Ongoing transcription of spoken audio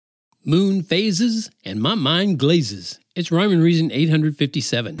Moon phases and my mind glazes. It's Rhyme and Reason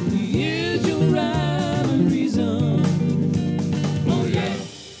 857. Here's your rhyme and reason. Oh, yeah.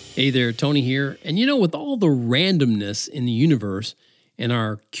 Hey there, Tony here. And with all the randomness in the universe and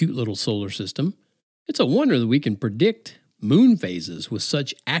our cute little solar system, it's a wonder that we can predict moon phases with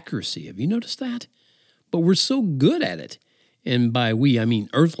such accuracy. Have you noticed that? But we're so good at it. And by we, I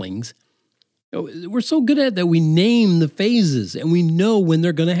mean Earthlings. We're so good at it that we name the phases and we know when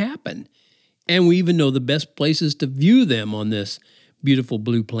they're going to happen. And we even know the best places to view them on this beautiful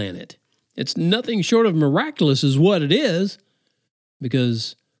blue planet. It's nothing short of miraculous is what it is,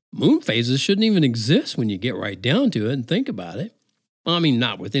 because moon phases shouldn't even exist when you get right down to it and think about it. I mean,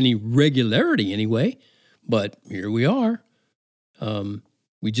 not with any regularity anyway, but here we are.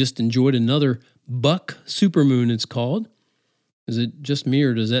 We just enjoyed another buck supermoon, it's called. Is it just me,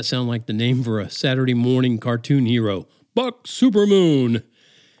 or does that sound like the name for a Saturday morning cartoon hero? Buck Supermoon.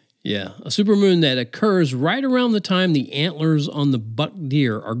 Yeah, a supermoon that occurs right around the time the antlers on the buck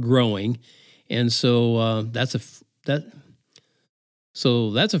deer are growing, and so that's a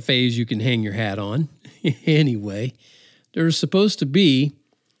phase you can hang your hat on. Anyway, there's supposed to be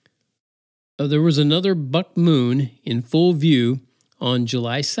there was another buck moon in full view on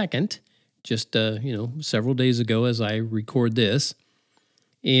July 2nd. Just, several days ago as I record this.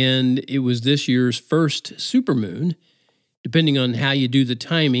 And it was this year's first supermoon. Depending on how you do the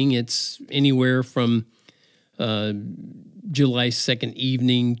timing, it's anywhere from July 2nd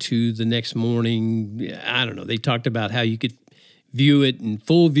evening to the next morning. I don't know. They talked about how you could view it in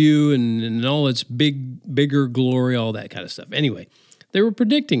full view and all its bigger glory, all that kind of stuff. Anyway, they were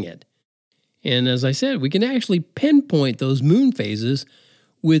predicting it. And as I said, we can actually pinpoint those moon phases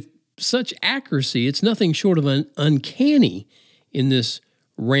with such accuracy. It's nothing short of uncanny in this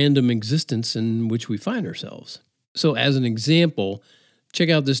random existence in which we find ourselves. So as an example, check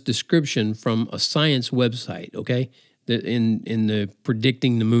out this description from a science website, okay? In the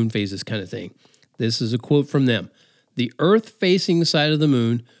predicting the moon phases kind of thing. This is a quote from them. The Earth-facing side of the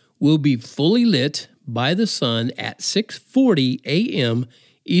moon will be fully lit by the sun at 6:40 a.m.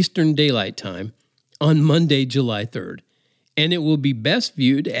 Eastern Daylight Time on Monday, July 3rd. And it will be best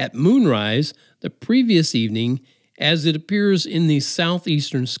viewed at moonrise the previous evening as it appears in the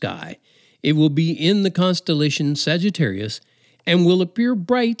southeastern sky. It will be in the constellation Sagittarius and will appear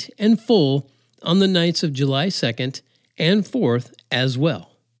bright and full on the nights of July 2nd and 4th as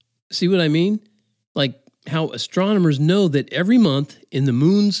well. See what I mean? Like how astronomers know that every month in the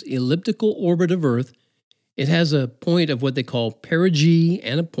moon's elliptical orbit of Earth, it has a point of what they call perigee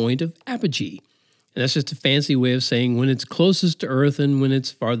and a point of apogee. And that's just a fancy way of saying when it's closest to Earth and when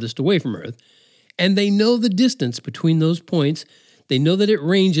it's farthest away from Earth. And they know the distance between those points. They know that it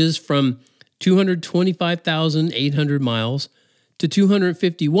ranges from 225,800 miles to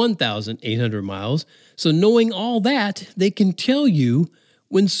 251,800 miles. So knowing all that, they can tell you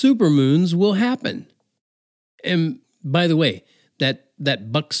when supermoons will happen. And by the way,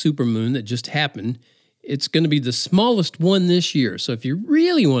 that buck supermoon that just happened, it's going to be the smallest one this year. So if you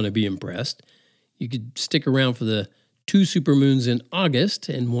really want to be impressed, you could stick around for the 2 supermoons in August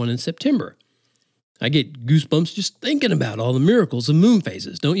and 1 in September. I get goosebumps just thinking about all the miracles of moon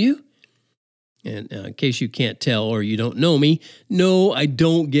phases, don't you? And in case you can't tell or you don't know me, no, I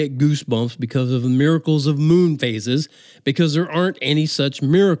don't get goosebumps because of the miracles of moon phases, because there aren't any such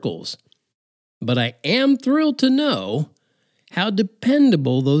miracles. But I am thrilled to know how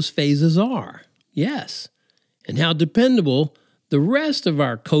dependable those phases are. Yes, and how dependable the rest of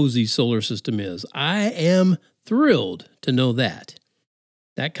our cozy solar system is. I am thrilled to know that.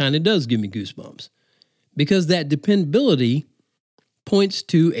 That kind of does give me goosebumps, because that dependability points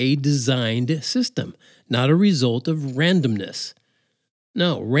to a designed system, not a result of randomness.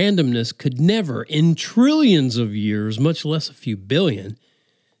 No, randomness could never, in trillions of years, much less a few billion,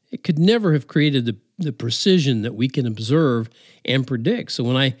 it could never have created the precision that we can observe and predict. So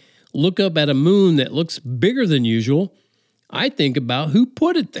when I look up at a moon that looks bigger than usual, I think about who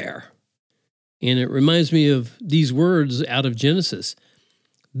put it there. And it reminds me of these words out of Genesis.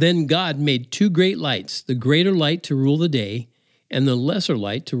 Then God made 2 great lights, the greater light to rule the day and the lesser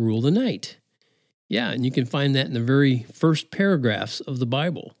light to rule the night. Yeah, and you can find that in the very first paragraphs of the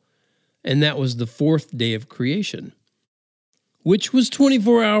Bible. And that was the 4th day of creation, which was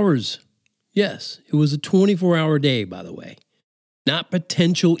 24 hours. Yes, it was a 24-hour day, by the way. Not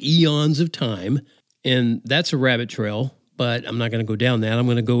potential eons of time. And that's a rabbit trail. But I'm not going to go down that. I'm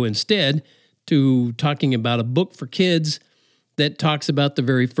going to go instead to talking about a book for kids that talks about the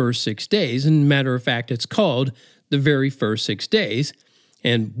very first 6 days. And matter of fact, it's called The Very First 6 Days.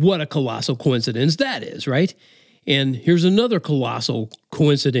 And what a colossal coincidence that is, right? And here's another colossal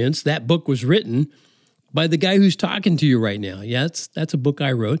coincidence. That book was written by the guy who's talking to you right now. Yeah, that's a book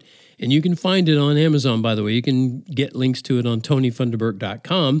I wrote. And you can find it on Amazon, by the way. You can get links to it on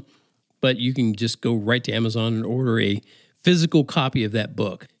tonyfunderburk.com, but you can just go right to Amazon and order a physical copy of that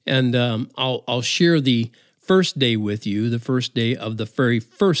book. And I'll share the first day with you, the first day of the very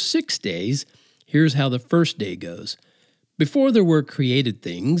first 6 days. Here's how the first day goes. Before there were created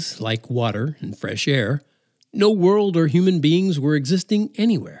things like water and fresh air, no world or human beings were existing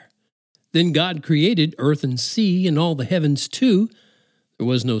anywhere. Then God created earth and sea and all the heavens too. There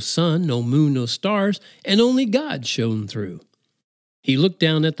was no sun, no moon, no stars, and only God shone through. He looked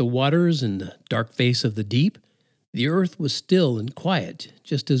down at the waters and the dark face of the deep. The earth was still and quiet,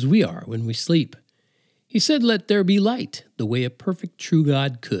 just as we are when we sleep. He said, "Let there be light," the way a perfect true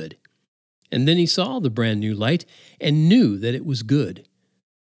God could. And then he saw the brand new light and knew that it was good.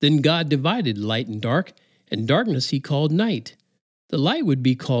 Then God divided light and darkness he called night. The light would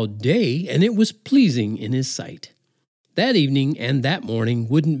be called day, and it was pleasing in his sight. That evening and that morning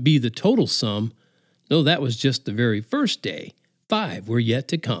wouldn't be the total sum. No, that was just the very first day. 5 were yet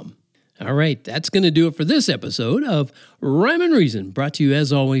to come. All right, that's going to do it for this episode of Rhyme and Reason, brought to you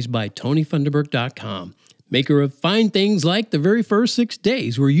as always by tonyfunderburk.com, maker of fine things like the very first 6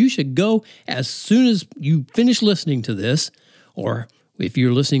 days, where you should go as soon as you finish listening to this, or if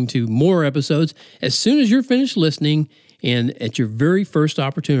you're listening to more episodes, as soon as you're finished listening and at your very first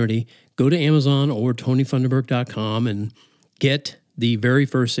opportunity, go to Amazon or tonyfunderburk.com and get the very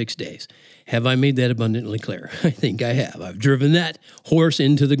first 6 days. Have I made that abundantly clear? I think I have. I've driven that horse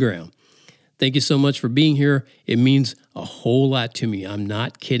into the ground. Thank you so much for being here. It means a whole lot to me. I'm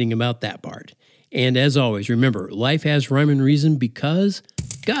not kidding about that part. And as always, remember, life has rhyme and reason because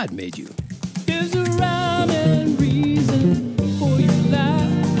God made you. There's a rhyme and reason.